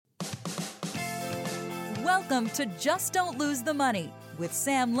Welcome to Just Don't Lose the Money with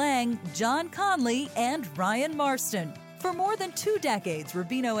Sam Lang, John Conley, and Ryan Marston. For more than 2 decades,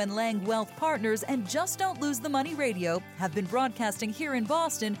 Rubino and Lang Wealth Partners and Just Don't Lose the Money Radio have been broadcasting here in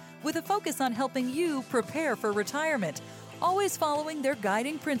Boston with a focus on helping you prepare for retirement, always following their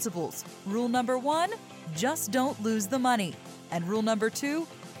guiding principles. Rule number 1, just don't lose the money. And rule number 2,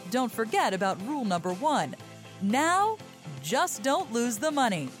 don't forget about rule number 1. Now, just don't lose the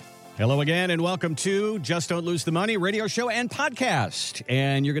money. Hello again, and welcome to Just Don't Lose the Money radio show and podcast.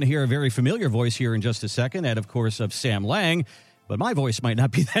 And you're going to hear a very familiar voice here in just a second, and of course of Sam Lang. But my voice might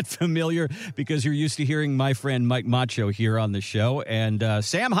not be that familiar because you're used to hearing my friend Mike Macho here on the show. And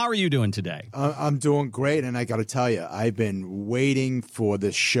Sam, how are you doing today? I'm doing great, and I got to tell you, I've been waiting for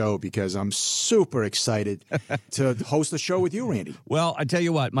this show because I'm super excited to host the show with you, Randy. Well, I tell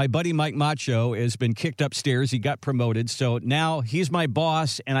you what, my buddy Mike Macho has been kicked upstairs. He got promoted, so now he's my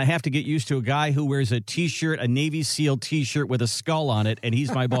boss, and I have to get used to a guy who wears a T-shirt, a Navy SEAL T-shirt with a skull on it, and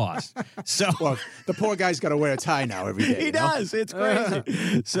he's my boss. So, well, the poor guy's got to wear a tie now every day. He does. It's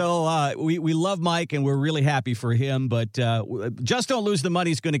crazy. So we love Mike, and we're really happy for him. But Just Don't Lose the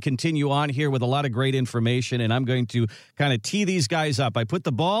Money is going to continue on here with a lot of great information, and I'm going to kind of tee these guys up. I put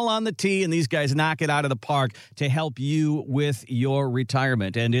the ball on the tee, and these guys knock it out of the park to help you with your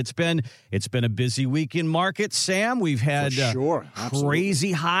retirement. And it's been a busy week in markets, Sam. We've had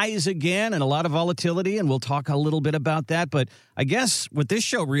crazy highs again and a lot of volatility, and we'll talk a little bit about that. But I guess what this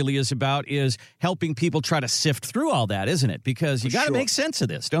show really is about is helping people try to sift through all that, isn't it? Because you got to make sense of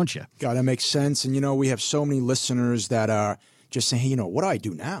this, don't you? Got to make sense. And, we have so many listeners that are just saying, hey, what do I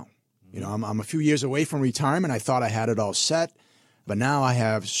do now? I'm a few years away from retirement. I thought I had it all set, but now I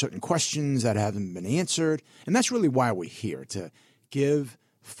have certain questions that haven't been answered. And that's really why we're here, to give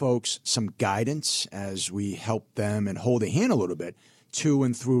folks some guidance as we help them and hold their hand a little bit to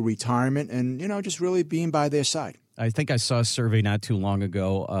and through retirement and, just really being by their side. I think I saw a survey not too long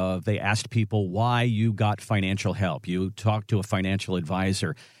ago. They asked people why you got financial help. You talked to a financial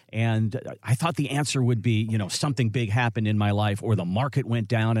advisor, and I thought the answer would be, something big happened in my life or the market went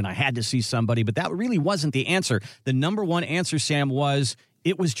down and I had to see somebody. But that really wasn't the answer. The number one answer, Sam, was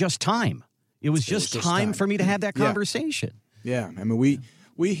it was just time. It was just time for me to have that conversation. Yeah. I mean,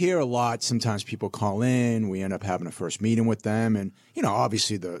 we hear a lot. Sometimes people call in. We end up having a first meeting with them. And,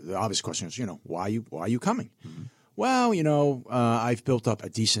 obviously the obvious question is, why are you coming? Mm-hmm. Well, I've built up a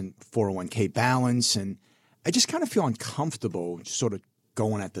decent 401k balance, and I just kind of feel uncomfortable sort of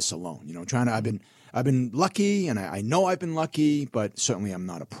going at this alone. I've been lucky, and I know I've been lucky, but certainly I'm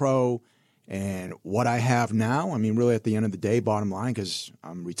not a pro. And what I have now, I mean, really at the end of the day, bottom line, because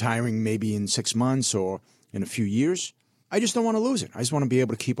I'm retiring maybe in 6 months or in a few years, I just don't want to lose it. I just want to be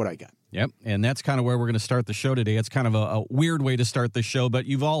able to keep what I got. Yep, and that's kind of where we're going to start the show today. It's kind of a weird way to start the show, but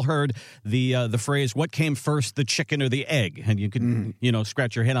you've all heard the phrase, what came first, the chicken or the egg? And you could,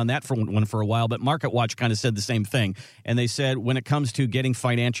 scratch your head on that for a while, but MarketWatch kind of said the same thing. And they said when it comes to getting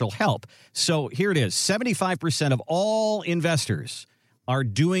financial help. So here it is, 75% of all investors are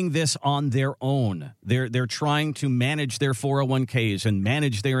doing this on their own. They're trying to manage their 401ks and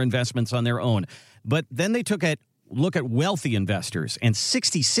manage their investments on their own. But then they look at wealthy investors, and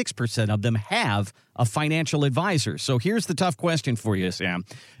 66% of them have a financial advisor. So here's the tough question for you, Sam.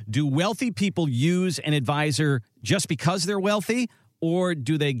 Do wealthy people use an advisor just because they're wealthy, or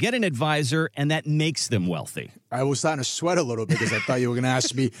do they get an advisor and that makes them wealthy? I was starting to sweat a little bit because I thought you were going to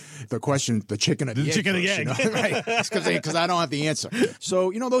ask me the question, the chicken or the egg. Chicken or the egg. Right? Because I don't have the answer.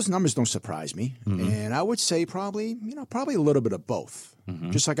 So, those numbers don't surprise me. Mm-hmm. And I would say probably a little bit of both.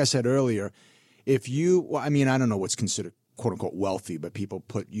 Mm-hmm. Just like I said earlier, I don't know what's considered quote unquote wealthy, but people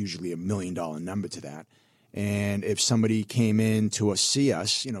put usually $1 million number to that. And if somebody came in to see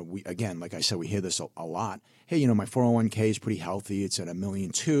us, we, again, like I said, we hear this a lot. Hey, my 401k is pretty healthy. It's at $1.2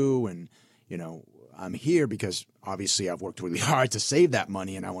 million. And, I'm here because obviously I've worked really hard to save that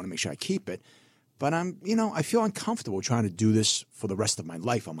money and I want to make sure I keep it. But I feel uncomfortable trying to do this for the rest of my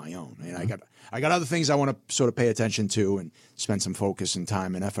life on my own. And mm-hmm. I got other things I want to sort of pay attention to and spend some focus and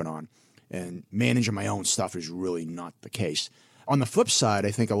time and effort on. And managing my own stuff is really not the case. On the flip side,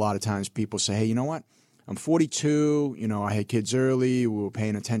 I think a lot of times people say, hey, you know what? I'm 42. I had kids early. We were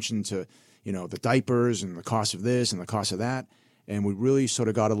paying attention to, the diapers and the cost of this and the cost of that. And we really sort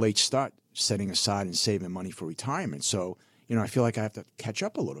of got a late start setting aside and saving money for retirement. So, I feel like I have to catch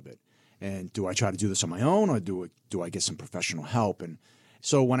up a little bit. And do I try to do this on my own, or do I get some professional help? And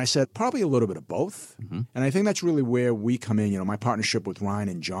so when I said probably a little bit of both, mm-hmm. and I think that's really where we come in, my partnership with Ryan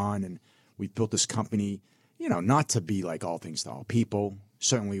and John, and we've built this company, not to be like all things to all people.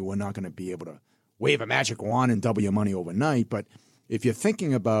 Certainly we're not going to be able to wave a magic wand and double your money overnight. But if you're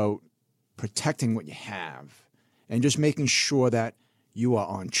thinking about protecting what you have and just making sure that you are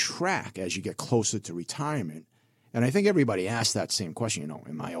on track as you get closer to retirement. And I think everybody asks that same question,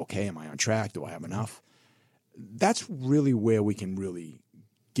 am I okay? Am I on track? Do I have enough? That's really where we can really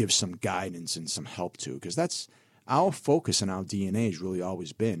give some guidance and some help to, because that's our focus and our DNA has really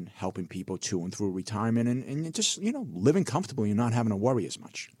always been helping people to and through retirement and just, living comfortably and not having to worry as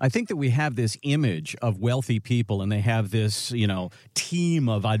much. I think that we have this image of wealthy people and they have this, team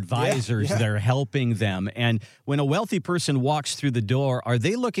of advisors that are helping them. And when a wealthy person walks through the door, are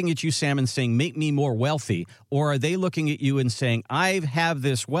they looking at you, Sam, and saying, make me more wealthy? Or are they looking at you and saying, I have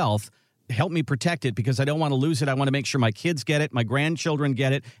this wealth, help me protect it because I don't want to lose it. I want to make sure my kids get it, my grandchildren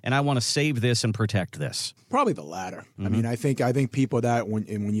get it, and I want to save this and protect this? Probably the latter. I mean, I think people that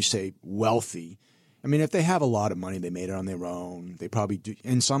when you say wealthy, I mean, if they have a lot of money, they made it on their own. They probably do.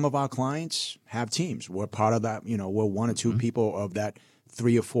 And some of our clients have teams. We're part of that. We're one or two people of that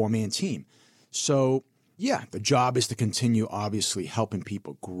 3 or 4 man team. So yeah, the job is to continue obviously helping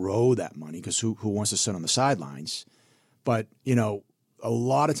people grow that money, because who wants to sit on the sidelines? But a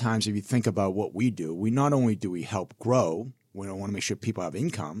lot of times, if you think about what we do, we not only do we help grow, we don't want to make sure people have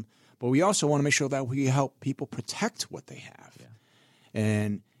income, but we also want to make sure that we help people protect what they have. Yeah.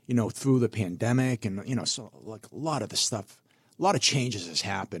 And, through the pandemic and, so like a lot of the stuff, a lot of changes has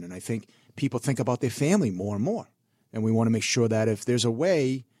happened. And I think people think about their family more and more. And we want to make sure that if there's a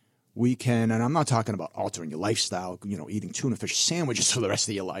way we can, and I'm not talking about altering your lifestyle, eating tuna fish sandwiches for the rest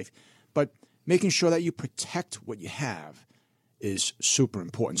of your life, but making sure that you protect what you have is super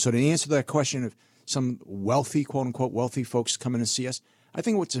important. So to answer that question of some wealthy, quote unquote, wealthy folks coming to see us, I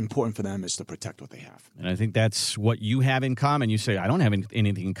think what's important for them is to protect what they have. And I think that's what you have in common. You say, I don't have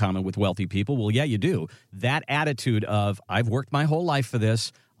anything in common with wealthy people. Well, yeah, you do. That attitude of, I've worked my whole life for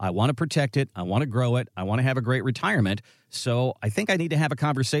this. I want to protect it. I want to grow it. I want to have a great retirement. So I think I need to have a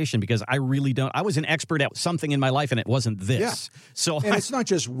conversation, because I really don't. I was an expert at something in my life, and it wasn't this. Yeah. So and it's not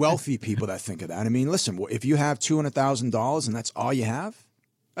just wealthy people that think of that. I mean, listen, if you have $200,000 and that's all you have,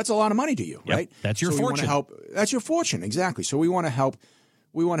 that's a lot of money to you, right? That's your fortune. That's your fortune, exactly. So we want to help.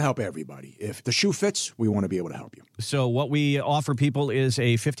 We want to help everybody. If the shoe fits, we want to be able to help you. So what we offer people is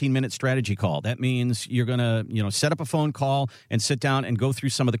a 15-minute strategy call. That means you're going to, set up a phone call and sit down and go through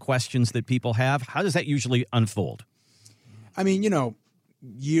some of the questions that people have. How does that usually unfold? I mean,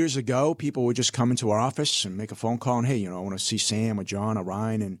 years ago, people would just come into our office and make a phone call and, hey, I want to see Sam or John or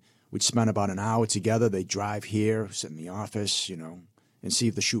Ryan, and we'd spend about an hour together. They'd drive here, sit in the office, and see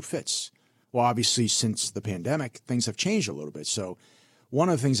if the shoe fits. Well, obviously, since the pandemic, things have changed a little bit. So one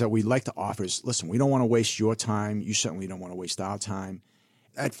of the things that we like to offer is, listen, we don't want to waste your time. You certainly don't want to waste our time.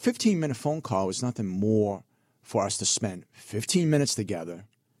 At 15-minute phone call is nothing more for us to spend 15 minutes together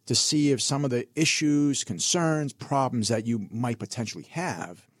to see if some of the issues, concerns, problems that you might potentially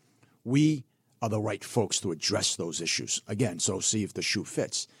have, we are the right folks to address those issues. Again, so see if the shoe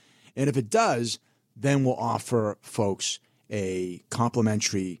fits. And if it does, then we'll offer folks a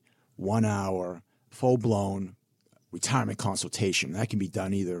complimentary 1-hour, full-blown retirement consultation. That can be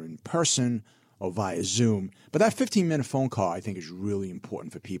done either in person or via Zoom. But that 15-minute phone call, I think, is really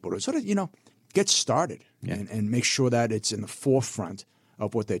important for people to sort of, get started and make sure that it's in the forefront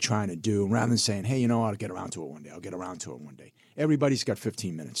of what they're trying to do, rather than saying, hey, I'll get around to it one day. I'll get around to it one day. Everybody's got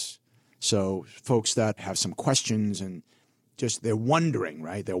 15 minutes. So folks that have some questions and just they're wondering,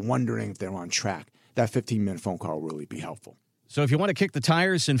 right? They're wondering if they're on track. That 15-minute phone call will really be helpful. So if you want to kick the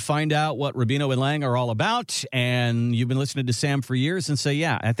tires and find out what Rubino and Lang are all about, and you've been listening to Sam for years and say,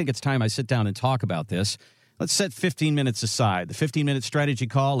 yeah, I think it's time I sit down and talk about this, let's set 15 minutes aside. The 15-minute strategy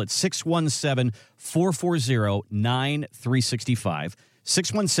call at 617-440-9365.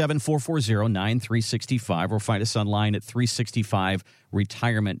 617-440-9365, or find us online at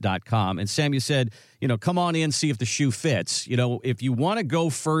 365retirement.com. And Sam, you said, come on in, see if the shoe fits. If you want to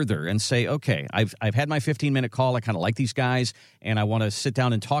go further and say, okay, I've had my 15-minute call, I kind of like these guys, and I want to sit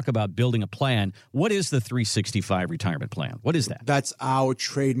down and talk about building a plan. What is the 365 retirement plan? What is that? That's our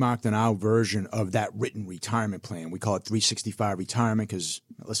trademarked and our version of that written retirement plan. We call it 365 retirement because,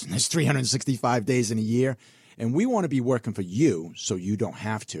 listen, there's 365 days in a year. And we want to be working for you so you don't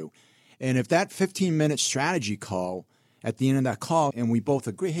have to. And if that 15-minute strategy call, at the end of that call, and we both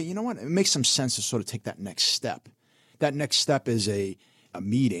agree, hey, you know what? It makes some sense to sort of take that next step. That next step is a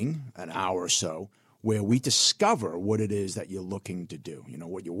meeting, an hour or so, where we discover what it is that you're looking to do.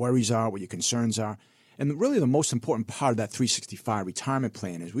 What your worries are, what your concerns are. And really the most important part of that 365 retirement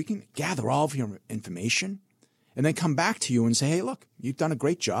plan is we can gather all of your information and then come back to you and say, hey, look, you've done a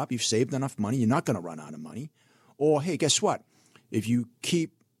great job. You've saved enough money. You're not going to run out of money. Or, hey, guess what? If you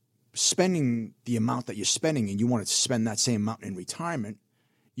keep spending the amount that you're spending and you want to spend that same amount in retirement,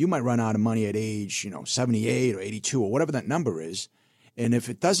 you might run out of money at age, 78 or 82 or whatever that number is. And if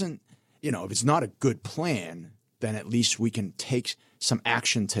it doesn't, if it's not a good plan, then at least we can take some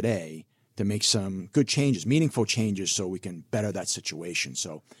action today to make some good changes, meaningful changes, so we can better that situation.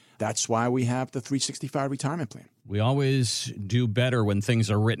 So that's why we have the 365 retirement plan. We always do better when things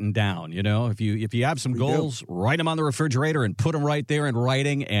are written down. If you have some goals, write them on the refrigerator and put them right there in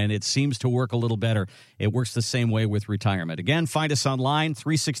writing, and it seems to work a little better. It works the same way with retirement. Again, find us online,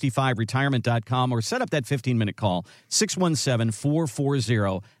 365retirement.com, or set up that 15-minute call,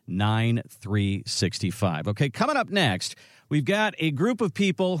 617-440-9365. Okay, coming up next, we've got a group of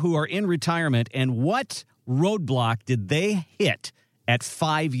people who are in retirement, and what roadblock did they hit at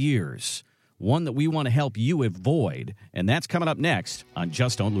 5 years? One that we want to help you avoid, and that's coming up next on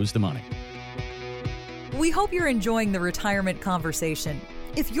Just Don't Lose the Money. We hope you're enjoying the retirement conversation.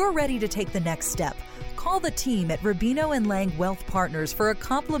 If you're ready to take the next step, call the team at Rubino & Lang Wealth Partners for a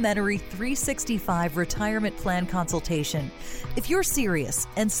complimentary 365 retirement plan consultation. If you're serious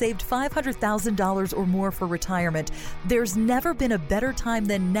and saved $500,000 or more for retirement, there's never been a better time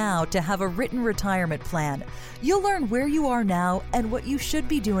than now to have a written retirement plan. You'll learn where you are now and what you should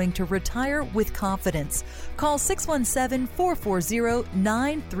be doing to retire with confidence. Call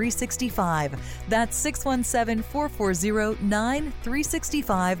 617-440-9365. That's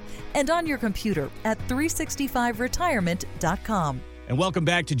 617-440-9365, and on your computer at 365retirement.com. And welcome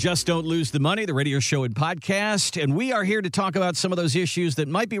back to Just Don't Lose the Money, the radio show and podcast. And we are here to talk about some of those issues that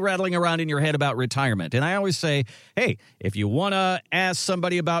might be rattling around in your head about retirement. And I always say, hey, if you want to ask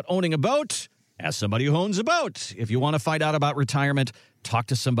somebody about owning a boat, ask somebody who owns a boat. If you want to find out about retirement, talk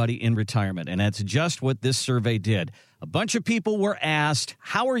to somebody in retirement. And that's just what this survey did. A bunch of people were asked,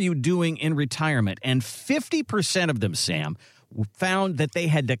 how are you doing in retirement? And 50% of them, Sam, found that they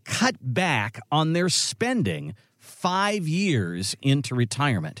had to cut back on their spending 5 years into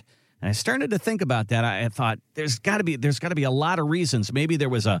retirement. And I started to think about that. I thought there's got to be a lot of reasons. Maybe there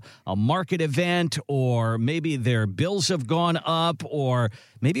was a market event, or maybe their bills have gone up, or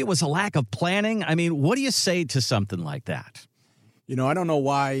maybe it was a lack of planning. I mean, what do you say to something like that? I don't know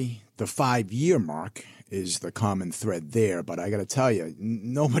why the 5-year mark is the common thread there, but I got to tell you,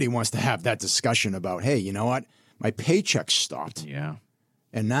 nobody wants to have that discussion about, hey, you know what? My paycheck stopped. Yeah.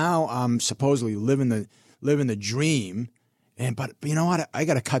 And now I'm supposedly living the dream. But you know what? I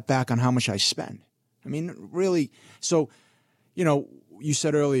got to cut back on how much I spend. I mean, really. So, you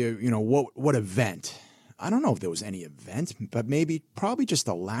said earlier, what event? I don't know if there was any event, but probably just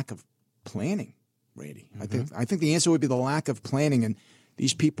a lack of planning, Randy. Mm-hmm. I think the answer would be the lack of planning. And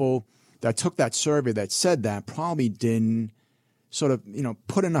these people that took that survey that said that probably didn't sort of,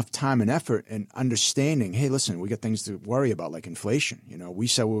 put enough time and effort in understanding, hey, listen, we got things to worry about like inflation. We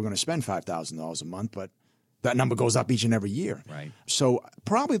said we were going to spend $5,000 a month, but that number goes up each and every year. Right. So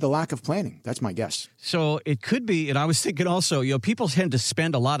probably the lack of planning. That's my guess. So it could be, and I was thinking also, people tend to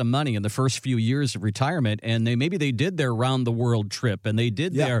spend a lot of money in the first few years of retirement, and maybe they did their round the world trip, and they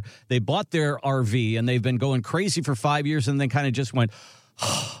bought their RV, and they've been going crazy for 5 years, and then kind of just went,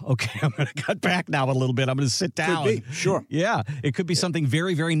 okay, I'm going to cut back now a little bit. I'm going to sit down. Could be, sure. Yeah, it could be something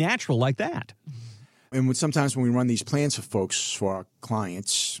very, very natural like that. And sometimes when we run these plans for folks, for our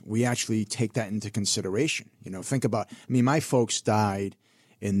clients, we actually take that into consideration. Think about, my folks died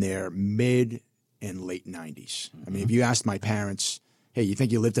in their mid and late 90s. Mm-hmm. If you asked my parents, hey, you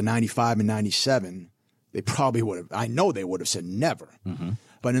think you lived to 95 and 97, they probably would have, I know they would have said never. Mm-hmm.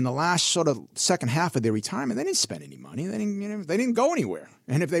 But in the last sort of second half of their retirement, they didn't spend any money. They didn't go anywhere.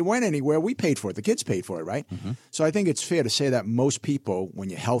 And if they went anywhere, we paid for it. The kids paid for it, right? Mm-hmm. So I think it's fair to say that most people, when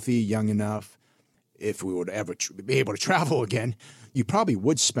you're healthy, young enough, if we would ever be able to travel again, you probably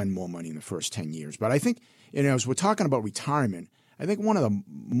would spend more money in the first 10 years. But I think, as we're talking about retirement, I think one of the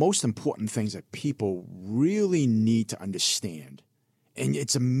most important things that people really need to understand, and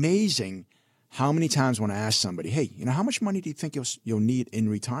it's amazing how many times when I ask somebody, hey, how much money do you think you'll need in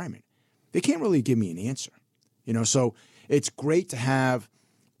retirement? They can't really give me an answer. So it's great to have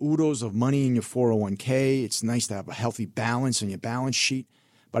oodles of money in your 401k. It's nice to have a healthy balance in your balance sheet.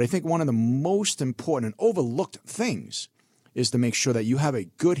 But I think one of the most important and overlooked things is to make sure that you have a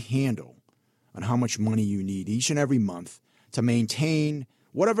good handle on how much money you need each and every month to maintain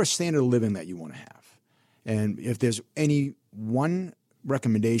whatever standard of living that you want to have. And if there's any one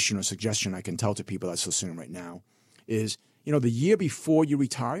recommendation or suggestion I can tell to people that's listening right now is, the year before you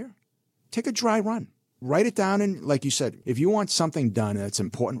retire, take a dry run. Write it down, and like you said, if you want something done that's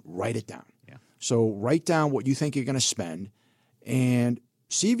important, write it down. Yeah. So write down what you think you're going to spend and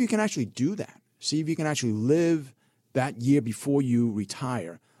see if you can actually do that. See if you can actually live that year before you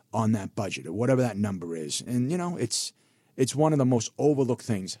retire on that budget or whatever that number is. And, it's one of the most overlooked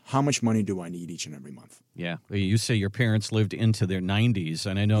things. How much money do I need each and every month? Yeah. You say your parents lived into their 90s,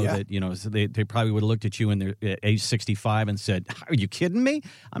 and I know that, they probably would have looked at you in their age 65 and said, are you kidding me?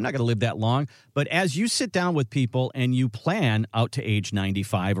 I'm not going to live that long. But as you sit down with people and you plan out to age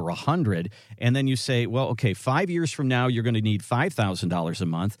 95 or 100, and then you say, well, okay, 5 years from now, you're going to need $5,000 a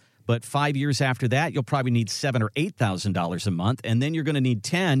month. But 5 years after that, you'll probably need $7,000 or $8,000 a month, and then you're going to need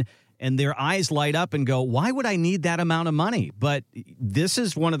 10. And their eyes light up and go, why would I need that amount of money? But this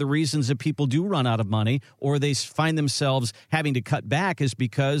is one of the reasons that people do run out of money, or they find themselves having to cut back, is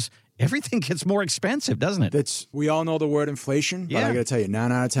because everything gets more expensive, doesn't it? We all know the word inflation, but I got to tell you,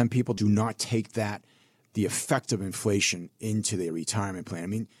 9 out of 10 people do not take the effect of inflation into their retirement plan. I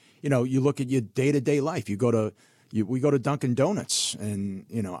mean, you look at your day-to-day life. we go to Dunkin' Donuts, and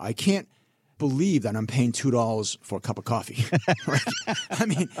I can't believe that I'm paying $2 for a cup of coffee.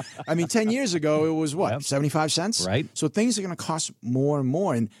 Right? I mean, 10 years ago it was what, 75 cents? Right. So things are going to cost more and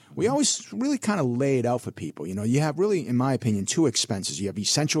more, and we always really kind of lay it out for people. You have really, in my opinion, two expenses. You have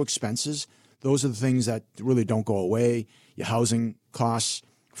essential expenses; those are the things that really don't go away. Your housing costs,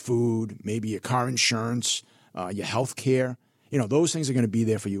 food, maybe your car insurance, your health care. Those things are going to be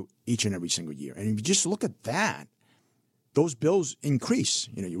there for you each and every single year. And if you just look at that, those bills increase.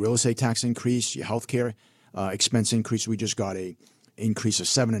 Your real estate tax increase, your healthcare expense increase. We just got a increase of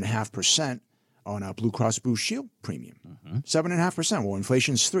 7.5% on our Blue Cross Blue Shield premium. 7.5%. Well,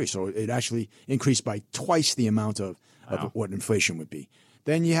 inflation's 3%, so it actually increased by twice the amount of what inflation would be.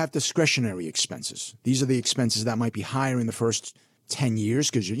 Then you have discretionary expenses. These are the expenses that might be higher in the first 10 years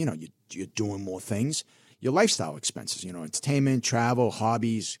because you're doing more things. Your lifestyle expenses, entertainment, travel,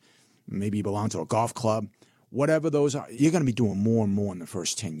 hobbies. Maybe you belong to a golf club. Whatever those are, you're going to be doing more and more in the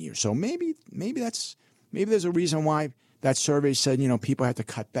first 10 years. So maybe there's a reason why that survey said, people have to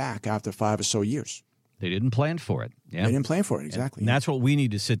cut back after 5 or so years. They didn't plan for it. Yeah. They didn't plan for it, exactly. And that's what we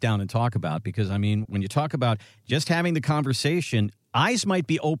need to sit down and talk about, because, when you talk about just having the conversation, eyes might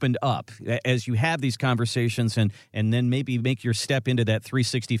be opened up as you have these conversations and then maybe make your step into that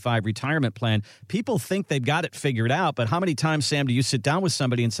 365 retirement plan. People think they've got it figured out, but how many times, Sam, do you sit down with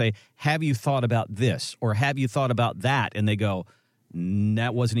somebody and say, have you thought about this or have you thought about that? And they go,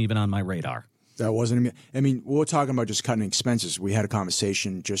 that wasn't even on my radar. That wasn't. We're talking about just cutting expenses. We had a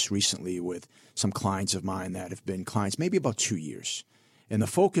conversation just recently with some clients of mine that have been clients maybe about 2 years. And the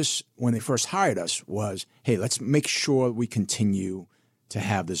focus when they first hired us was, hey, let's make sure we continue to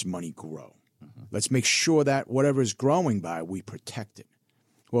have this money grow. Let's make sure that whatever is growing by, we protect it.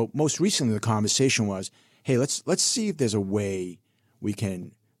 Well, most recently the conversation was, hey, let's see if there's a way we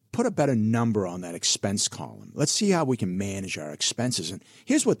can put a better number on that expense column. Let's see how we can manage our expenses. And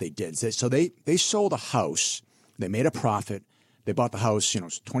here's what they did. So they sold a house. They made a profit. They bought the house,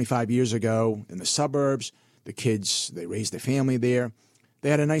 25 years ago in the suburbs. The kids, they raised their family there. They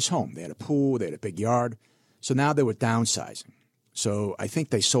had a nice home. They had a pool. They had a big yard. So now they were downsizing. So I think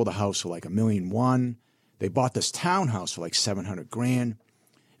they sold the house for like $1.1 million. They bought this townhouse for like $700,000. And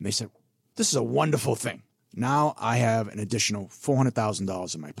they said, this is a wonderful thing. Now I have an additional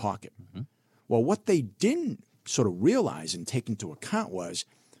 $400,000 in my pocket. Well, what they didn't sort of realize and take into account was,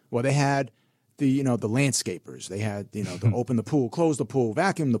 they had the landscapers. They had, to open the pool, close the pool,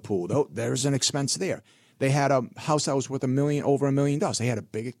 vacuum the pool. There's an expense there. They had a house that was worth over $1 million. They had a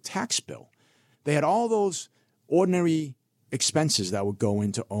big tax bill. They had all those ordinary expenses that would go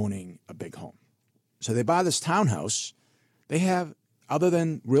into owning a big home. So they buy this townhouse. They have, other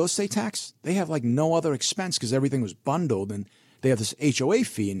than real estate tax, they have like no other expense because everything was bundled, and they have this HOA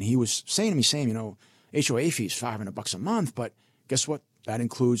fee. And he was saying to me, HOA fee is $500 a month, but guess what? That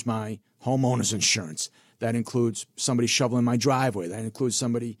includes my homeowner's insurance. That includes somebody shoveling my driveway. That includes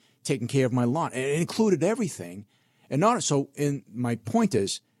somebody taking care of my lawn. And it included everything. And my point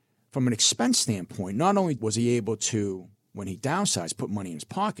is, from an expense standpoint, not only was he able to, when he downsized, put money in his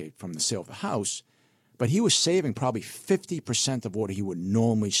pocket from the sale of the house, but he was saving probably 50% of what he would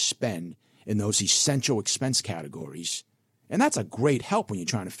normally spend in those essential expense categories. And that's a great help when you're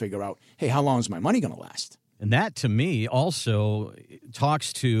trying to figure out, hey, how long is my money going to last? And that, to me, also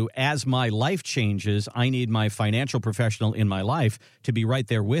talks to, as my life changes, I need my financial professional in my life to be right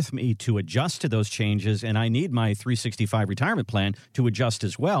there with me to adjust to those changes, and I need my 365 retirement plan to adjust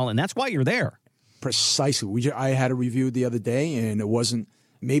as well, and that's why you're there. Precisely. I had a review the other day, and it wasn't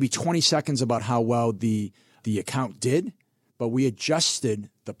maybe 20 seconds about how well the account did, but we adjusted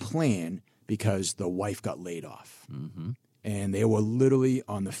the plan because the wife got laid off. And they were literally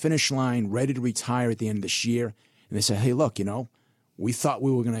on the finish line, ready to retire at the end of this year. And they said, hey, look, we thought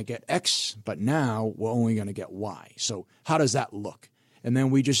we were going to get X, but now we're only going to get Y. So how does that look? And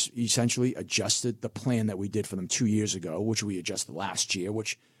then we just essentially adjusted the plan that we did for them 2 years ago, which we adjusted last year,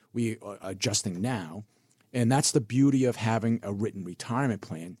 which we are adjusting now. And that's the beauty of having a written retirement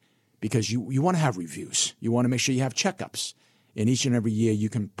plan, because you want to have reviews. You want to make sure you have checkups. And each and every year you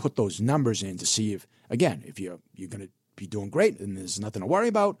can put those numbers in to see if, again, if you're going to be doing great and there's nothing to worry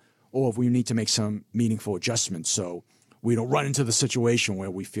about, or if we need to make some meaningful adjustments so we don't run into the situation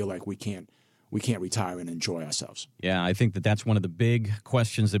where we feel like we can't retire and enjoy ourselves. Yeah, I think that's one of the big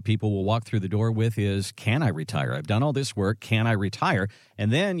questions that people will walk through the door with is, can I retire? I've done all this work. Can I retire?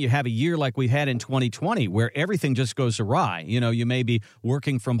 And then you have a year like we had in 2020 where everything just goes awry. You know, you may be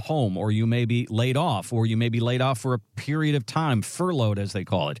working from home, or you may be laid off, or you may be laid off for a period of time, furloughed as they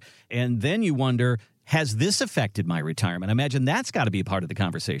call it. And then you wonder, has this affected my retirement? I imagine that's got to be a part of the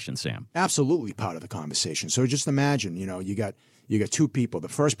conversation, Sam. Absolutely part of the conversation. So just imagine, you got two people. The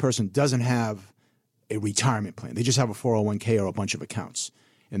first person doesn't have a retirement plan. They just have a 401k or a bunch of accounts.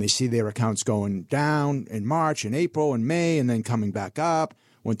 And they see their accounts going down in March and April and May, and then coming back up,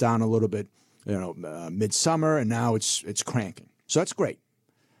 went down a little bit, midsummer, and now it's cranking. So that's great.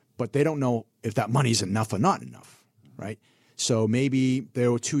 But they don't know if that money's enough or not enough, right? So maybe they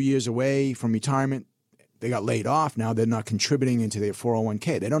were 2 years away from retirement. They got laid off. Now they're not contributing into their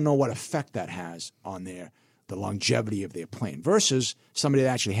 401k. They don't know what effect that has on the longevity of their plan versus somebody that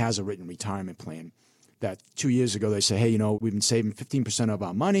actually has a written retirement plan that 2 years ago they say, hey, we've been saving 15% of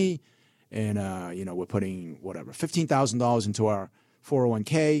our money and, we're putting $15,000 into our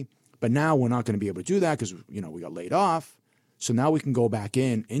 401k, but now we're not going to be able to do that because, we got laid off. So now we can go back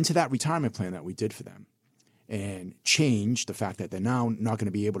into that retirement plan that we did for them and change the fact that they're now not going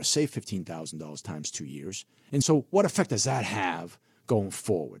to be able to save $15,000 times 2 years. And so what effect does that have going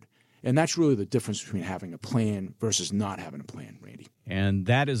forward? And that's really the difference between having a plan versus not having a plan, Randy. And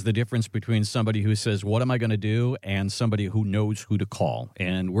that is the difference between somebody who says, what am I going to do, and somebody who knows who to call.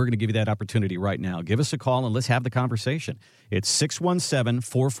 And we're going to give you that opportunity right now. Give us a call and let's have the conversation. It's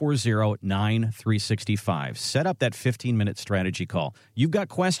 617-440-9365. Set up that 15-minute strategy call. You've got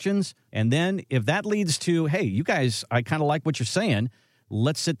questions, and then if that leads to, hey, you guys, I kind of like what you're saying,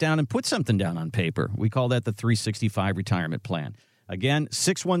 let's sit down and put something down on paper. We call that the 365 retirement plan. Again,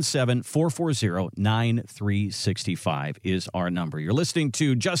 617-440-9365 is our number. You're listening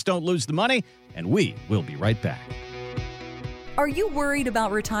to Just Don't Lose the Money, and we will be right back. Are you worried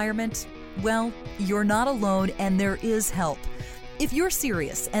about retirement? Well, you're not alone, and there is help. If you're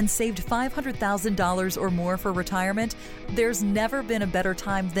serious and saved $500,000 or more for retirement, there's never been a better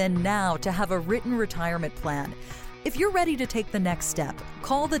time than now to have a written retirement plan. If you're ready to take the next step,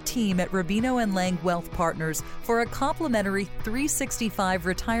 call the team at Rubino & Lang Wealth Partners for a complimentary 365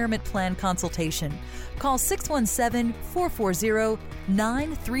 retirement plan consultation. Call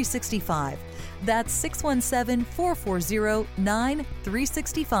 617-440-9365. That's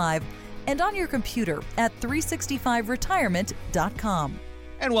 617-440-9365. And on your computer at 365retirement.com.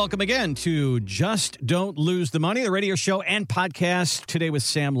 And welcome again to Just Don't Lose the Money, the radio show and podcast, today with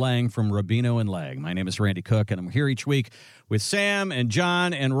Sam Lang from Rubino & Lang. My name is Randy Cook, and I'm here each week with Sam and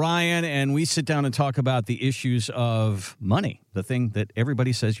John and Ryan, and we sit down and talk about the issues of money, the thing that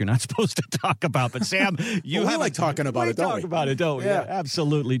everybody says you're not supposed to talk about. But Sam, you like talking about it, don't we? We talk about it, don't we? Yeah,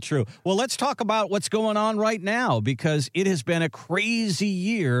 absolutely true. Well, let's talk about what's going on right now, because it has been a crazy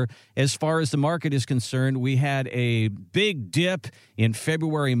year as far as the market is concerned. We had a big dip in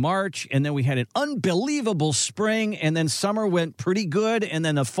February, March, and then we had an unbelievable spring, and then summer went pretty good, and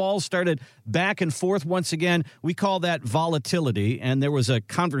then the fall started back and forth once again. We call that volatility, and there was a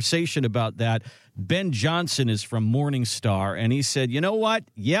conversation about that. Ben Johnson is from Morningstar, and he said, you know what?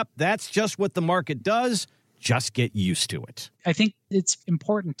 Yep, that's just what the market does. Just get used to it. I think it's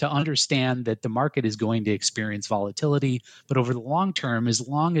important to understand that the market is going to experience volatility, but over the long term, as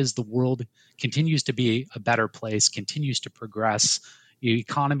long as the world continues to be a better place, continues to progress,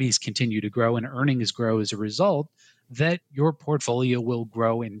 economies continue to grow, and earnings grow as a result, that your portfolio will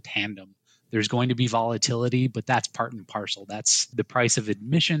grow in tandem. There's going to be volatility, but that's part and parcel. That's the price of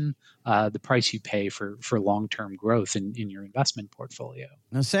admission, the price you pay for long-term growth in your investment portfolio.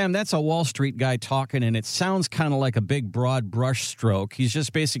 Now, Sam, that's a Wall Street guy talking, and it sounds kind of like a big, broad brush stroke. He's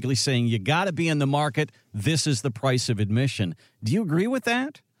just basically saying, you got to be in the market. This is the price of admission. Do you agree with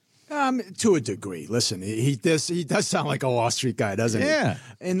that? To a degree. Listen, he does sound like a Wall Street guy, doesn't he? Yeah.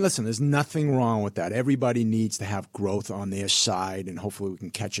 And listen, there's nothing wrong with that. Everybody needs to have growth on their side, and hopefully we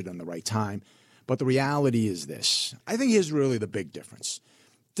can catch it on the right time. But the reality is this. I think here's really the big difference.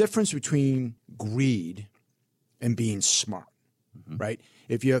 Difference between greed and being smart, right?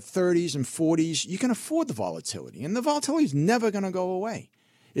 If you're 30s and 40s, you can afford the volatility, and the volatility is never going to go away.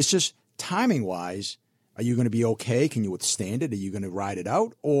 It's just timing-wise, Are you going to be okay? Can you withstand it? Are you going to ride it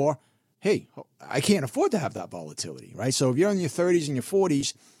out? Or, hey, I can't afford to have that volatility, right? So if you're in your 30s and your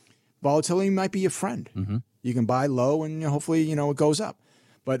 40s, volatility might be your friend. Mm-hmm. You can buy low and hopefully, it goes up.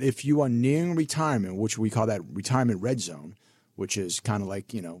 But if you are nearing retirement, which we call that retirement red zone, which is kind of like,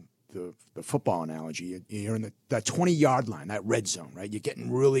 the football analogy, you're in that 20-yard line, that red zone, right? You're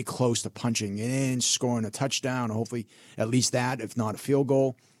getting really close to punching in, scoring a touchdown, or hopefully at least that, if not a field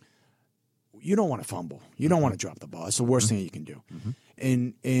goal. You don't want to fumble. You don't want to drop the ball. It's the worst thing you can do. Mm-hmm.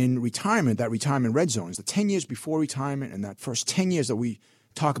 In retirement, that retirement red zone is the 10 years before retirement and that first 10 years that we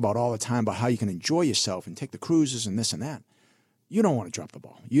talk about all the time about how you can enjoy yourself and take the cruises and this and that. You don't want to drop the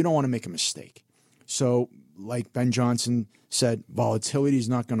ball. You don't want to make a mistake. So like Ben Johnson said, volatility is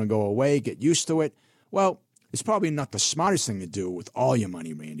not going to go away. Get used to it. Well, it's probably not the smartest thing to do with all your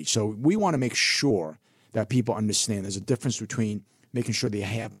money, Randy. So we want to make sure that people understand there's a difference between making sure they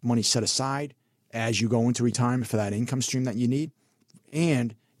have money set aside as you go into retirement for that income stream that you need.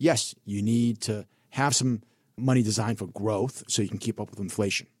 And yes, you need to have some money designed for growth so you can keep up with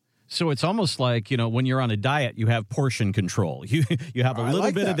inflation. So it's almost like, when you're on a diet, you have portion control. You have a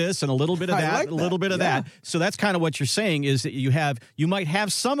little bit of this and a little bit of that, a little bit of that. So that's kind of what you're saying is that you might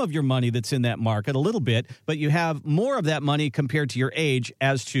have some of your money that's in that market, a little bit, but you have more of that money compared to your age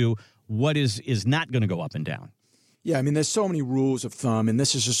as to what is not going to go up and down. Yeah, I mean, there's so many rules of thumb, and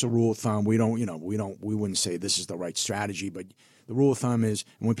this is just a rule of thumb. We wouldn't say this is the right strategy, but the rule of thumb is,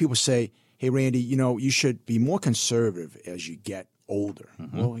 and when people say, hey, Randy, you should be more conservative as you get older.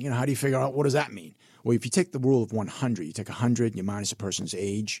 Mm-hmm. Well, how do you figure out what does that mean? Well, if you take the rule of 100, you take 100, you minus a person's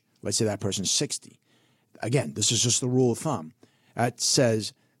age. Let's say that person's 60. Again, this is just the rule of thumb. That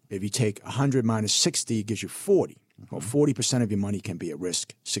says if you take 100 minus 60, it gives you 40. Mm-hmm. Well, 40% of your money can be at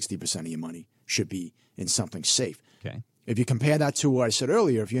risk. 60% of your money should be in something safe. Okay. If you compare that to what I said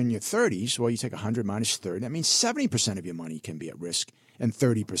earlier, if you're in your 30s, well, you take 100 minus 30. That means 70% of your money can be at risk and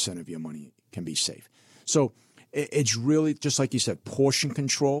 30% of your money can be safe. So it's really, just like you said, portion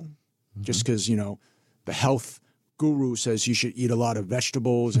control. Mm-hmm. Just because, the health guru says you should eat a lot of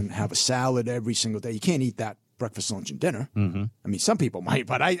vegetables and have a salad every single day. You can't eat that breakfast, lunch, and dinner. Mm-hmm. I mean, some people might,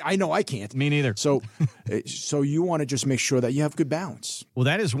 but I know I can't. Me neither. So you want to just make sure that you have good balance. Well,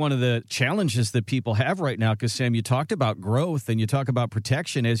 that is one of the challenges that people have right now because, Sam, you talked about growth and you talk about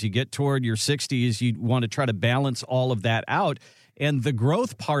protection. As you get toward your 60s, you want to try to balance all of that out. And the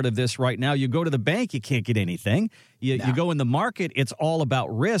growth part of this right now, you go to the bank, you can't get anything. You go in the market, it's all about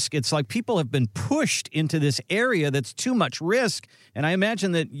risk. It's like people have been pushed into this area that's too much risk. And I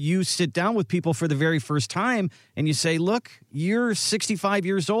imagine that you sit down with people for the very first time and you say, look, you're 65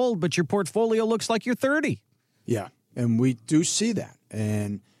 years old, but your portfolio looks like you're 30. Yeah, and we do see that.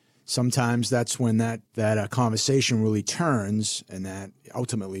 And sometimes that's when that conversation really turns, and that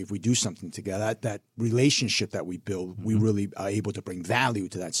ultimately, if we do something together, that relationship that we build, mm-hmm. we really are able to bring value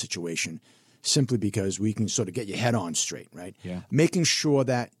to that situation simply because we can sort of get your head on straight, right? Yeah. Making sure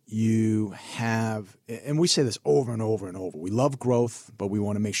that you have, and we say this over and over and over, we love growth, but we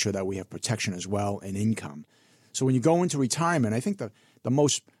want to make sure that we have protection as well and income. So when you go into retirement, I think the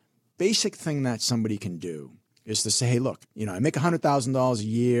most basic thing that somebody can do is to say, hey, look, I make $100,000 a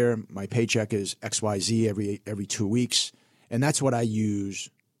year. My paycheck is XYZ every 2 weeks, and that's what I use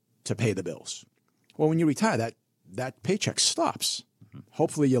to pay the bills. Well, when you retire, that paycheck stops. Mm-hmm.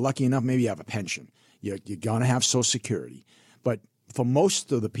 Hopefully, you're lucky enough. Maybe you have a pension. You're going to have Social Security. But for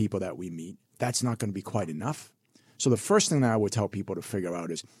most of the people that we meet, that's not going to be quite enough. So the first thing that I would tell people to figure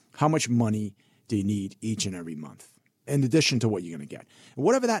out is how much money do you need each and every month, in addition to what you're going to get. And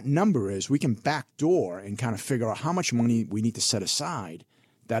whatever that number is, we can backdoor and kind of figure out how much money we need to set aside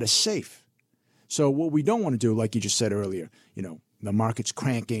that is safe. So what we don't want to do, like you just said earlier, the market's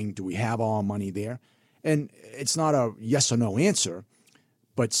cranking. Do we have all our money there? And it's not a yes or no answer,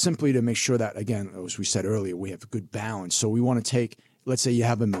 but simply to make sure that, again, as we said earlier, we have a good balance. So we want to take, let's say you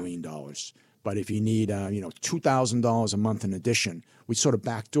have $1 million, but if you need, $2,000 a month in addition, we sort of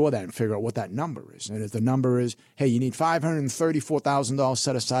backdoor that and figure out what that number is. And if the number is, hey, you need $534,000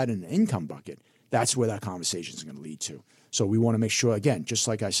 set aside in an income bucket, that's where that conversation is going to lead to. So we want to make sure, again, just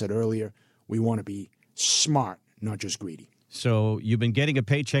like I said earlier, we want to be smart, not just greedy. So you've been getting a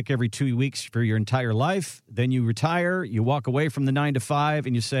paycheck every 2 weeks for your entire life. Then you retire, you walk away from the 9 to 5,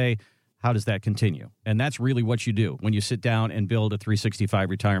 and you say, how does that continue? And that's really what you do when you sit down and build a 365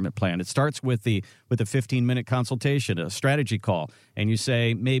 retirement plan. It starts with a 15-minute consultation, a strategy call, and you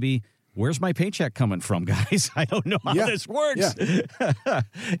say, maybe where's my paycheck coming from, guys? I don't know how this works. Yeah.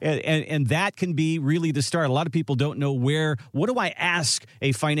 and that can be really the start. A lot of people don't know what do I ask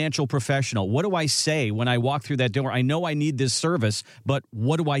a financial professional? What do I say when I walk through that door? I know I need this service, but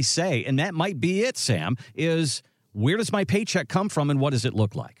what do I say? And that might be it, Sam, is where does my paycheck come from and what does it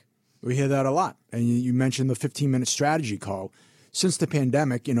look like? We hear that a lot. And you mentioned the 15-minute strategy call. Since the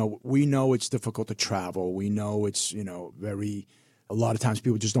pandemic, we know it's difficult to travel. We know it's, a lot of times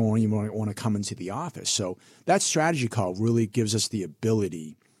people just don't even want to come into the office. So that strategy call really gives us the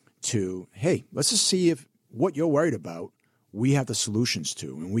ability to, hey, let's just see if what you're worried about, we have the solutions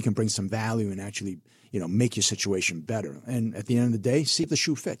to, and we can bring some value and actually, make your situation better. And at the end of the day, see if the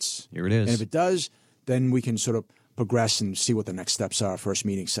shoe fits. Here it is. And if it does, then we can sort of progress and see what the next steps are, first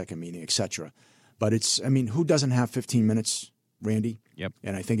meeting, second meeting, et cetera. But who doesn't have 15 minutes, Randy? Yep.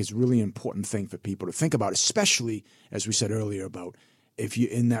 And I think it's really an important thing for people to think about, especially, as we said earlier, about if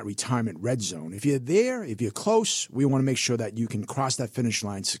you're in that retirement red zone. If you're there, if you're close, we want to make sure that you can cross that finish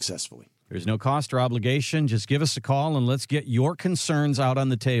line successfully. There's no cost or obligation. Just give us a call and let's get your concerns out on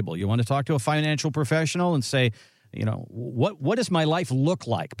the table. You want to talk to a financial professional and say, what does my life look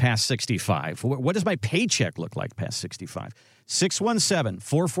like past 65? What does my paycheck look like past 65?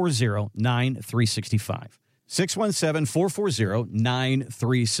 617-440-9365.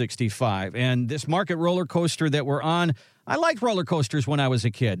 617-440-9365. And this market roller coaster that we're on, I liked roller coasters when I was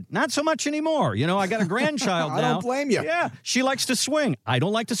a kid. Not so much anymore. I got a grandchild now. I don't blame you. Yeah, she likes to swing. I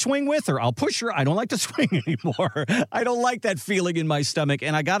don't like to swing with her. I'll push her. I don't like to swing anymore. I don't like that feeling in my stomach.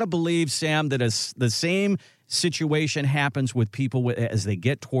 And I got to believe, Sam, that the same situation happens with people as they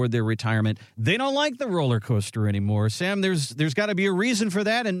get toward their retirement. They don't like the roller coaster anymore. Sam, there's got to be a reason for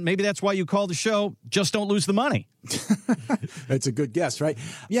that, and maybe that's why you call the show Just Don't Lose the Money. That's a good guess, right?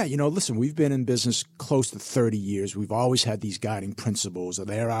 Yeah, listen, we've been in business close to 30 years. We've always had these guiding principles.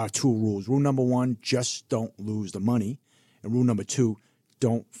 There are two rules. Rule number one, just don't lose the money. And rule number two,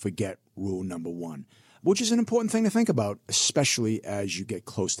 don't forget rule number one, which is an important thing to think about, especially as you get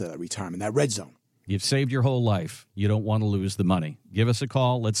close to that retirement, that red zone. You've saved your whole life. You don't want to lose the money. Give us a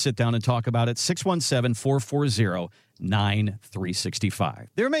call. Let's sit down and talk about it. 617-440-9365.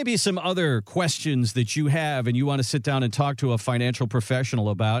 There may be some other questions that you have and you want to sit down and talk to a financial professional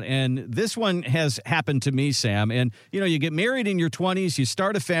about. And this one has happened to me, Sam. And, you get married in your 20s, you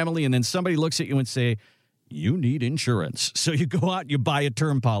start a family, and then somebody looks at you and say, you need insurance. So you go out and you buy a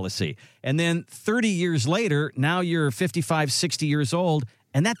term policy. And then 30 years later, now you're 55, 60 years old,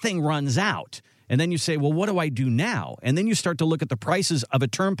 and that thing runs out. And then you say, well, what do I do now? And then you start to look at the prices of a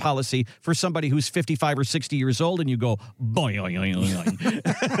term policy for somebody who's 55 or 60 years old, and you go, boing, boing, boing, boing.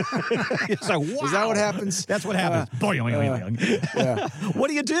 It's like, wow. Is that what happens? That's what happens. Boing, boing, boing. Yeah. What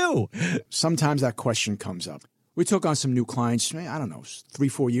do you do? Sometimes that question comes up. We took on some new clients, I don't know,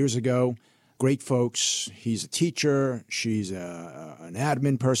 3-4 years ago. Great folks. He's a teacher. She's an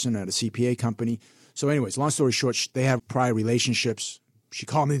admin person at a CPA company. So anyways, long story short, they have prior relationships. She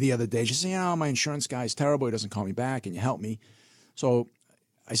called me the other day. She said, my insurance guy is terrible. He doesn't call me back. Can you help me? So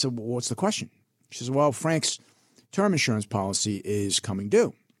I said, well, what's the question? She says, well, Frank's term insurance policy is coming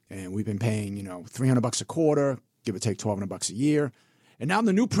due. And we've been paying, $300 a quarter, give or take $1,200 a year. And now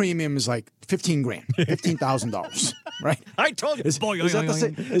the new premium is like $15,000, $15,000, right? I told you.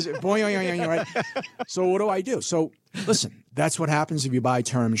 Right? So what do I do? So listen, that's what happens if you buy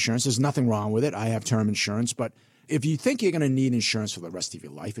term insurance. There's nothing wrong with it. I have term insurance, but if you think you're going to need insurance for the rest of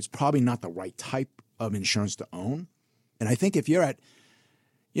your life, it's probably not the right type of insurance to own. And I think if you're at,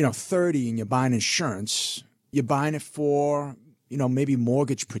 30 and you're buying insurance, you're buying it for, maybe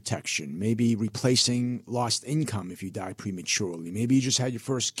mortgage protection, maybe replacing lost income if you die prematurely. Maybe you just had your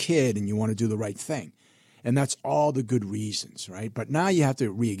first kid and you want to do the right thing. And that's all the good reasons, right? But now you have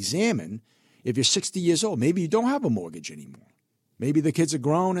to re-examine if you're 60 years old. Maybe you don't have a mortgage anymore. Maybe the kids are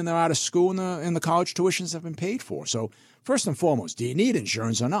grown and they're out of school and the college tuitions have been paid for. So first and foremost, do you need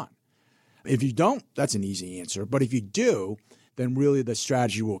insurance or not? If you don't, that's an easy answer. But if you do, then really the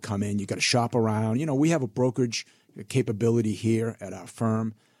strategy will come in. You got to shop around. We have a brokerage capability here at our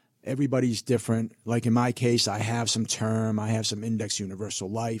firm. Everybody's different. Like in my case, I have some term. I have some index universal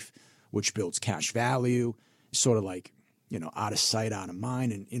life, which builds cash value. It's sort of like, out of sight, out of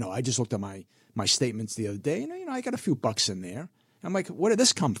mind. And, I just looked at my statements the other day and, I got a few bucks in there. I'm like, where did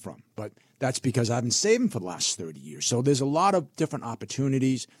this come from? But that's because I've been saving for the last 30 years. So there's a lot of different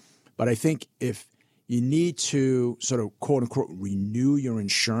opportunities. But I think if you need to sort of, quote unquote, renew your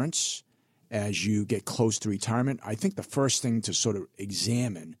insurance as you get close to retirement, I think the first thing to sort of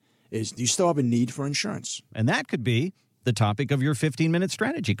examine is, do you still have a need for insurance? And that could be the topic of your 15-minute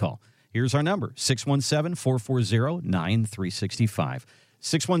strategy call. Here's our number, 617-440-9365.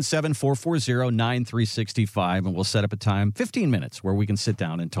 617-440-9365, and we'll set up a time, 15 minutes, where we can sit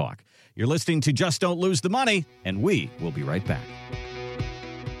down and talk. You're listening to Just Don't Lose the Money, and we will be right back.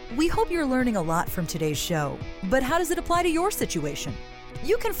 We hope you're learning a lot from today's show, but how does it apply to your situation?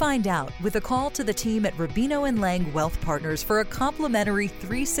 You can find out with a call to the team at Rubino & Lang Wealth Partners for a complimentary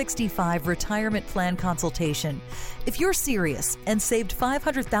 365 retirement plan consultation. If you're serious and saved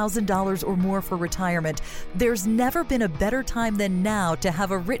 $500,000 or more for retirement, there's never been a better time than now to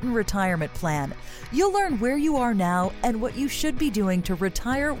have a written retirement plan. You'll learn where you are now and what you should be doing to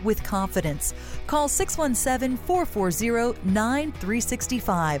retire with confidence. Call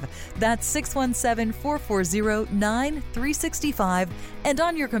 617-440-9365. That's 617-440-9365 and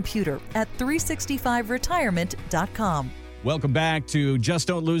on your computer at 365retirement.com. Welcome back to Just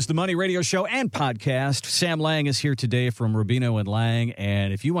Don't Lose the Money radio show and podcast. Sam Lang is here today from Rubino & Lang,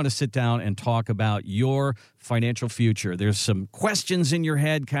 and if you want to sit down and talk about your financial future, there's some questions in your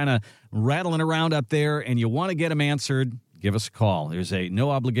head kind of rattling around up there, and you want to get them answered, give us a call. There's a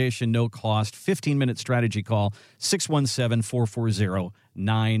no obligation, no cost, 15-minute strategy call,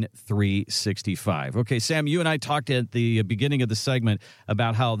 617-440-9365. Okay, Sam, you and I talked at the beginning of the segment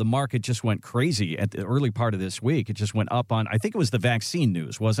about how the market just went crazy at the early part of this week. It just went up on, I think it was the vaccine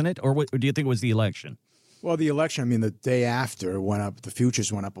news, wasn't it? Or do you think it was the election? Well, the election, I mean, the day after went up, the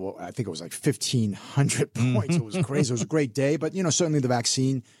futures went up, I think it was like 1,500 points. It was crazy. It was a great day. But, you know, certainly the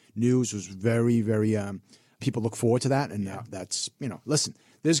vaccine news was very, very, people look forward to that. And that's, you know, listen,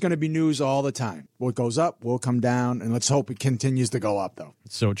 there's going to be news all the time. What goes up will come down. And let's hope it continues to go up, though.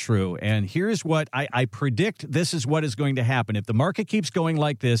 It's so true. And here's what I predict this is what is going to happen. If the market keeps going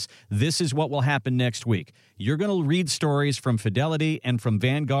like this is what will happen next week. You're going to read stories from Fidelity and from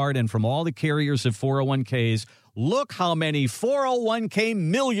Vanguard and from all the carriers of 401ks. Look how many 401k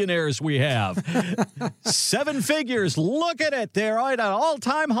millionaires we have. 7 figures. Look at it. They're at an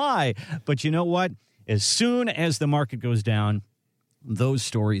all-time high. But you know what? As soon as the market goes down, those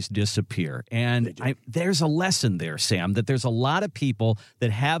stories disappear. And there's a lesson there, Sam, that there's a lot of people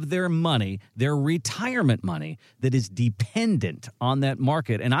that have their money, their retirement money, that is dependent on that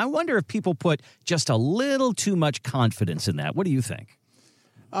market. And I wonder if people put just a little too much confidence in that. What do you think?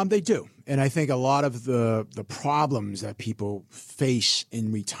 They do. And I think a lot of the problems that people face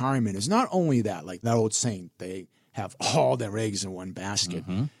in retirement is not only that, like that old saying, they have all their eggs in one basket.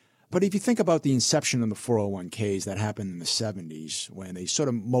 Mm-hmm. But if you think about the inception of the 401ks that happened in the 70s, when they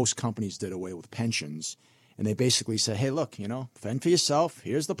most companies did away with pensions, and they basically said, hey, look, you know, fend for yourself.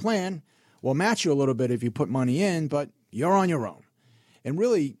 Here's the plan. We'll match you a little bit if you put money in, but you're on your own. And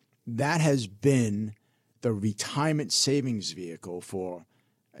really, that has been the retirement savings vehicle for,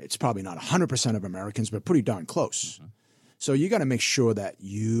 it's probably not 100% of Americans, but pretty darn close. Mm-hmm. So you got to make sure that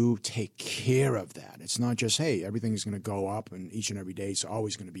you take care of that. It's not just, hey, everything's going to go up and each and every day it's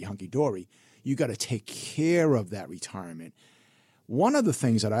always going to be hunky-dory. You got to take care of that retirement. One of the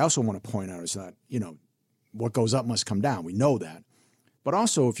things that I also want to point out is that, you know, what goes up must come down. We know that. But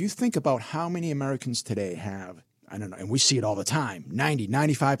also, if you think about how many Americans today have, I don't know, and we see it all the time, 90,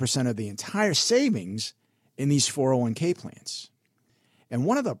 95% of the entire savings in these 401k plans. And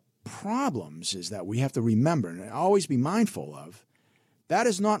one of the problems is that we have to remember and always be mindful of, that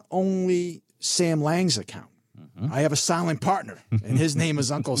is not only Sam Lang's account. Mm-hmm. I have a silent partner, and his name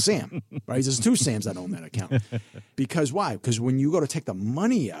is Uncle Sam. Right? There's 2 Sams that own that account. Because why? Because when you go to take the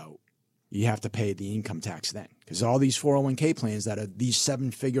money out, you have to pay the income tax then. Because all these 401k plans that are these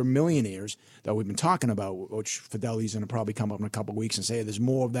 7-figure millionaires that we've been talking about, which Fidelity's going to probably come up in a couple of weeks and say there's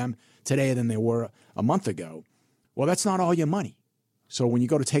more of them today than there were a month ago. Well, that's not all your money. So when you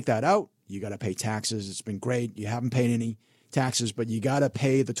go to take that out, you got to pay taxes. It's been great. You haven't paid any taxes, but you got to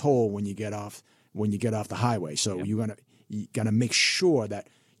pay the toll when you get off the highway. So you got to make sure that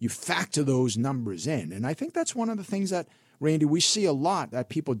you factor those numbers in. And I think that's one of the things that, Randy, we see a lot that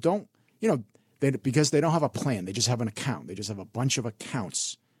people don't, you know, because they don't have a plan. They just have an account. They just have a bunch of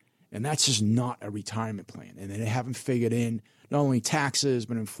accounts. And that's just not a retirement plan. And they haven't figured in not only taxes,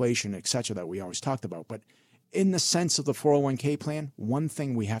 but inflation, et cetera, that we always talked about. But in the sense of the 401k plan, one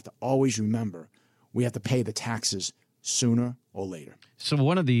thing we have to always remember, we have to pay the taxes sooner or later. So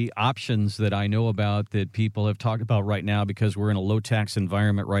one of the options that I know about that people have talked about right now, because we're in a low-tax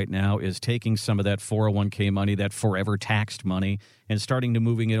environment right now, is taking some of that 401k money, that forever taxed money, and starting to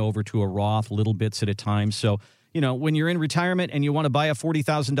moving it over to a Roth little bits at a time. So, you know, when you're in retirement and you want to buy a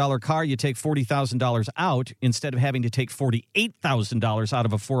 $40,000 car, you take $40,000 out instead of having to take $48,000 out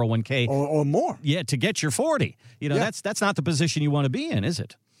of a 401k. Or more. Yeah, to get your 40. You know, that's not the position you want to be in, is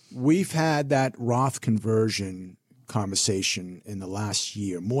it? We've had that Roth conversion conversation in the last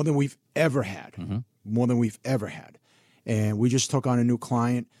year, more than we've ever had. Mm-hmm. More than we've ever had. And we just took on a new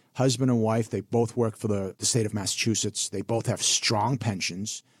client, husband and wife. They both work for the state of Massachusetts. They both have strong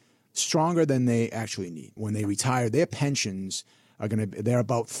pensions, stronger than they actually need. When they retire, their pensions they're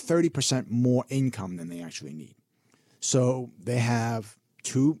about 30% more income than they actually need. So they have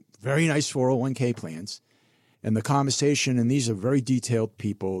 2 very nice 401k plans. And the conversation, and these are very detailed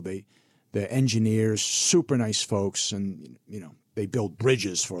people. They're engineers, super nice folks, and they build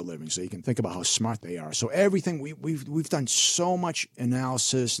bridges for a living. So you can think about how smart they are. So everything we've done so much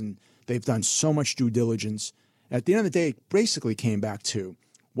analysis, and they've done so much due diligence. At the end of the day, it basically came back to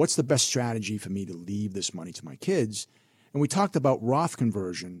what's the best strategy for me to leave this money to my kids. And we talked about Roth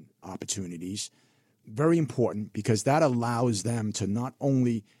conversion opportunities, very important because that allows them to not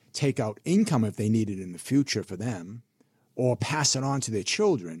only take out income if they need it in the future for them or pass it on to their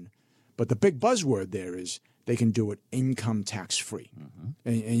children, but the big buzzword there is they can do it income tax-free. Mm-hmm.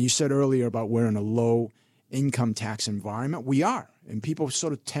 And you said earlier about we're in a low income tax environment. We are, and people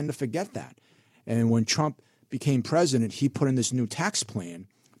sort of tend to forget that. And when Trump became president, he put in this new tax plan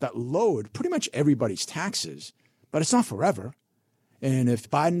that lowered pretty much everybody's taxes, but it's not forever. And if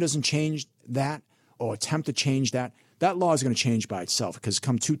Biden doesn't change that or attempt to change that, that law is going to change by itself because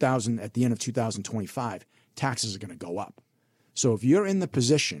at the end of 2025, taxes are going to go up. So if you're in the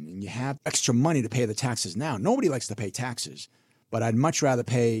position and you have extra money to pay the taxes now, nobody likes to pay taxes, but I'd much rather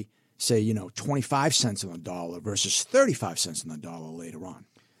pay, say, 25 cents on the dollar versus 35 cents on the dollar later on.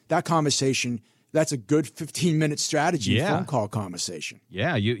 That conversation, that's a good 15-minute strategy phone call conversation.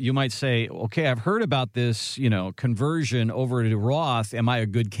 Yeah, you might say, okay, I've heard about this, conversion over to Roth. Am I a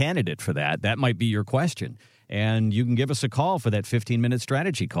good candidate for that? That might be your question. And you can give us a call for that 15-minute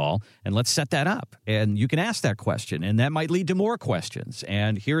strategy call, and let's set that up. And you can ask that question, and that might lead to more questions.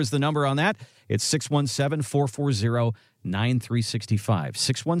 And here's the number on that. It's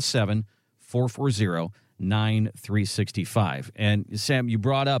 617-440-9365. 617-440-9365. And Sam, you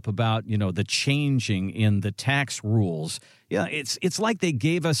brought up about, the changing in the tax rules. Yeah, it's like they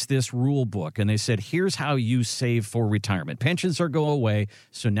gave us this rule book and they said, here's how you save for retirement. Pensions are going away,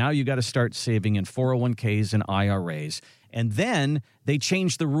 so now you got to start saving in 401ks and IRAs. And then they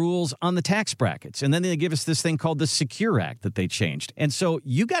changed the rules on the tax brackets. And then they give us this thing called the Secure Act that they changed. And so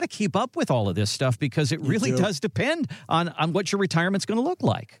you got to keep up with all of this stuff because it really does depend on what your retirement's going to look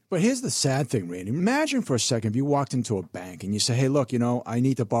like. But here's the sad thing, Randy. Imagine for a second if you walked into a bank and you say, hey, look, I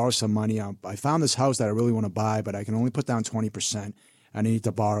need to borrow some money. I found this house that I really want to buy, but I can only put down 20%. I need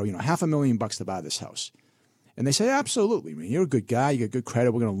to borrow, $500,000 to buy this house. And they say, absolutely, man. You're a good guy. You got good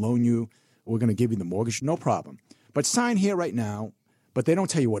credit. We're going to loan you. We're going to give you the mortgage. No problem. But sign here right now, but they don't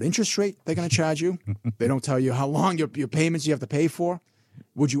tell you what interest rate they're going to charge you. They don't tell you how long your payments you have to pay for.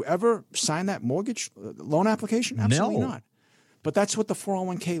 Would you ever sign that mortgage loan application? Absolutely not. But that's what the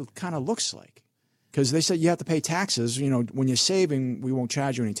 401k kind of looks like. Because they said you have to pay taxes. When you're saving, we won't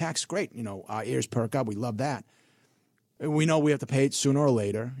charge you any tax. Great. Our ears perk up. We love that. We know we have to pay it sooner or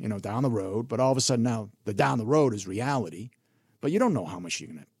later, down the road. But all of a sudden now the down the road is reality. But you don't know how much you're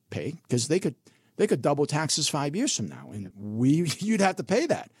going to pay because they could double taxes 5 years from now, and you'd have to pay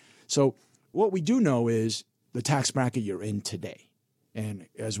that. So what we do know is the tax bracket you're in today. And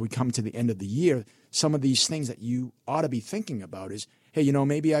as we come to the end of the year, some of these things that you ought to be thinking about is, hey,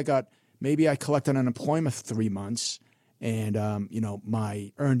 maybe I collected unemployment for 3 months, and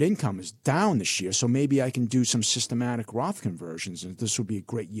my earned income is down this year, so maybe I can do some systematic Roth conversions, and this would be a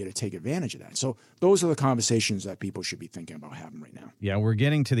great year to take advantage of that. So those are the conversations that people should be thinking about having right now. Yeah, we're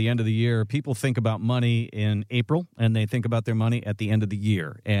getting to the end of the year. People think about money in April, and they think about their money at the end of the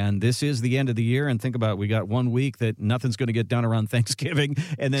year. And this is the end of the year, and think about it. We got 1 week that nothing's going to get done around Thanksgiving,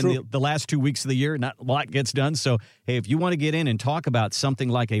 and then the last 2 weeks of the year, not a lot gets done. So, hey, if you want to get in and talk about something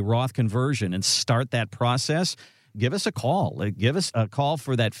like a Roth conversion and start that process, give us a call. Give us a call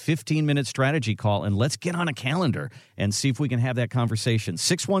for that 15-minute strategy call, and let's get on a calendar and see if we can have that conversation.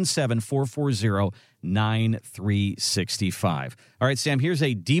 617-440-9365. All right, Sam, here's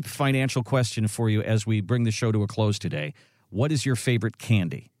a deep financial question for you as we bring the show to a close today. What is your favorite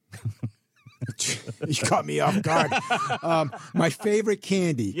candy? You caught me off guard. My favorite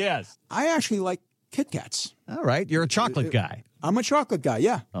candy. Yes. I actually like Kit Kats. All right. You're a chocolate guy. I'm a chocolate guy,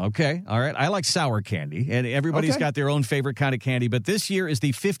 yeah. Okay. All right. I like sour candy, and everybody's got their own favorite kind of candy. But this year is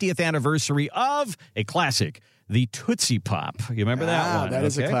the 50th anniversary of a classic, the Tootsie Pop. You remember that one? That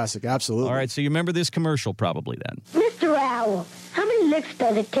is a classic, absolutely. All right. So you remember this commercial probably then. Mr. Owl, how many licks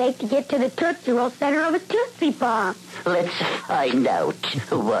does it take to get to the Tootsie Roll center of a Tootsie Pop? Let's find out.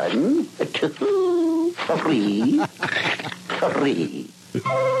 1, 2, 3, 3.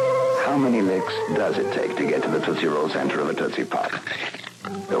 How many licks does it take to get to the Tootsie Roll center of a Tootsie Pop?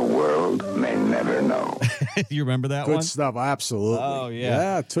 The world may never know. You remember that Good one? stuff, absolutely. Oh,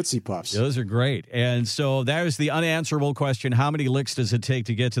 yeah. Yeah, Tootsie Pops. Those are great. And so there's the unanswerable question. How many licks does it take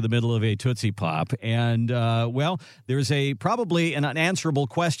to get to the middle of a Tootsie Pop? And, well, there's probably an unanswerable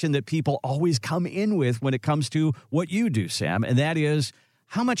question that people always come in with when it comes to what you do, Sam, and that is,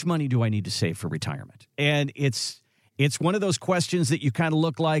 how much money do I need to save for retirement? And it's one of those questions that you kind of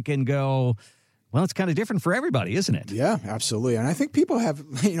look like and go, well, it's kind of different for everybody, isn't it? Yeah, absolutely. And I think people have,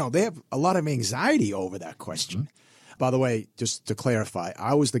 they have a lot of anxiety over that question. Mm-hmm. By the way, just to clarify,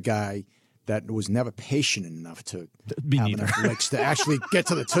 I was the guy that was never patient enough to have enough licks to actually get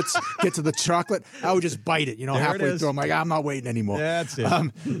to the chocolate. I would just bite it, halfway through. I'm like, I'm not waiting anymore. That's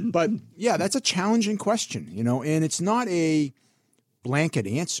it. But yeah, that's a challenging question, and it's not a blanket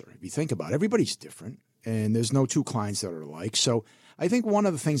answer. If you think about it, everybody's different, and there's no two clients that are alike. So I think one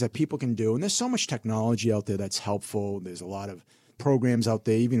of the things that people can do, and there's so much technology out there that's helpful. There's a lot of programs out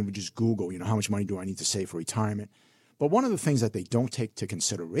there, even if you just Google, how much money do I need to save for retirement? But one of the things that they don't take to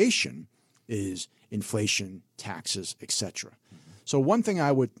consideration is inflation, taxes, etc. So one thing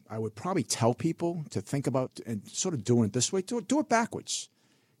I would probably tell people to think about and sort of doing it this way, do it backwards.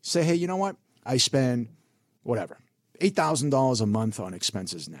 Say, hey, you know what? I spend whatever, $8,000 a month on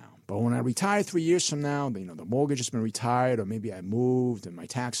expenses now. But when I retire 3 years from now, the mortgage has been retired, or maybe I moved and my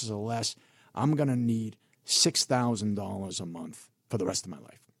taxes are less, I'm going to need $6,000 a month for the rest of my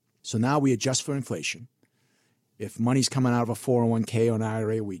life. So now we adjust for inflation. If money's coming out of a 401k or an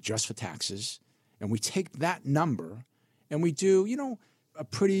IRA, we adjust for taxes. And we take that number and we do, a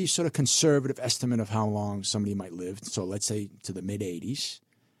pretty sort of conservative estimate of how long somebody might live. So let's say to the mid-80s.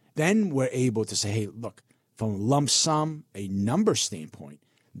 Then we're able to say, hey, look, from a lump sum, a number standpoint,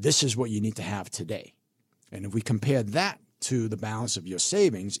 this is what you need to have today. And if we compare that to the balance of your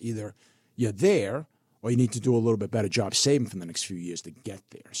savings, either you're there or you need to do a little bit better job saving for the next few years to get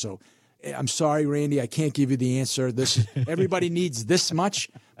there. So I'm sorry, Randy, I can't give you the answer. Everybody needs this much,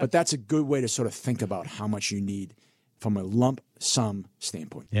 but that's a good way to sort of think about how much you need from a lump sum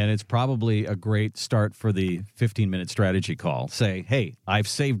standpoint. And it's probably a great start for the 15-minute strategy call. Say, hey, I've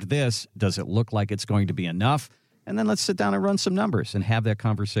saved this. Does it look like it's going to be enough? And then let's sit down and run some numbers and have that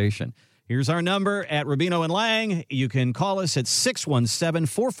conversation. Here's our number at Rubino and Lang. You can call us at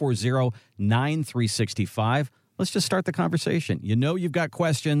 617-440-9365. Let's just start the conversation. You've got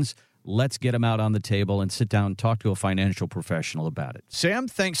questions. Let's get them out on the table and sit down and talk to a financial professional about it. Sam,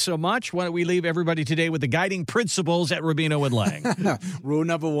 thanks so much. Why don't we leave everybody today with the guiding principles at Rubino and Lang? Rule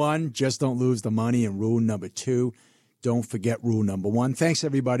number 1, just don't lose the money. And rule number 2, don't forget rule number 1. Thanks,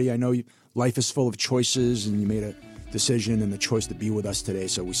 everybody. I know life is full of choices, and you made a decision and the choice to be with us today.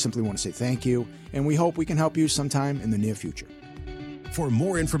 So we simply want to say thank you, and we hope we can help you sometime in the near future. For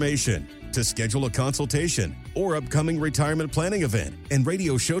more information, to schedule a consultation or upcoming retirement planning event and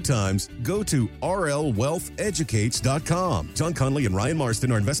radio show times, go to rlwealtheducates.com. John Conley and Ryan Marston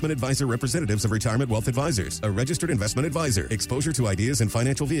are investment advisor representatives of Retirement Wealth Advisors, a registered investment advisor. Exposure to ideas and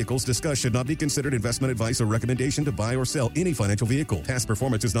financial vehicles discussed should not be considered investment advice or recommendation to buy or sell any financial vehicle. Past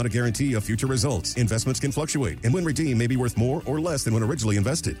performance is not a guarantee of future results. Investments can fluctuate, and when redeemed may be worth more or less than when originally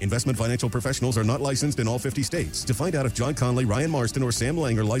invested. Investment financial professionals are not licensed in all 50 states. To find out if John Conley, Ryan Marston, or Sam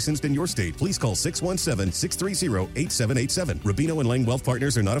Lang are licensed in your state, please call 617-630-8787. Rubino and Lang Wealth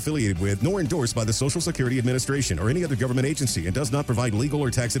Partners are not affiliated with nor endorsed by the Social Security Administration or any other government agency and does not provide legal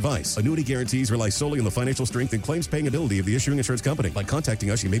or tax advice. Annuity guarantees rely solely on the financial strength and claims paying ability of the issuing insurance company. By contacting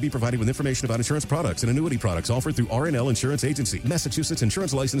us, you may be provided with information about insurance products and annuity products offered through R&L Insurance Agency, Massachusetts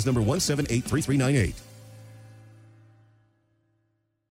Insurance License number 1783398.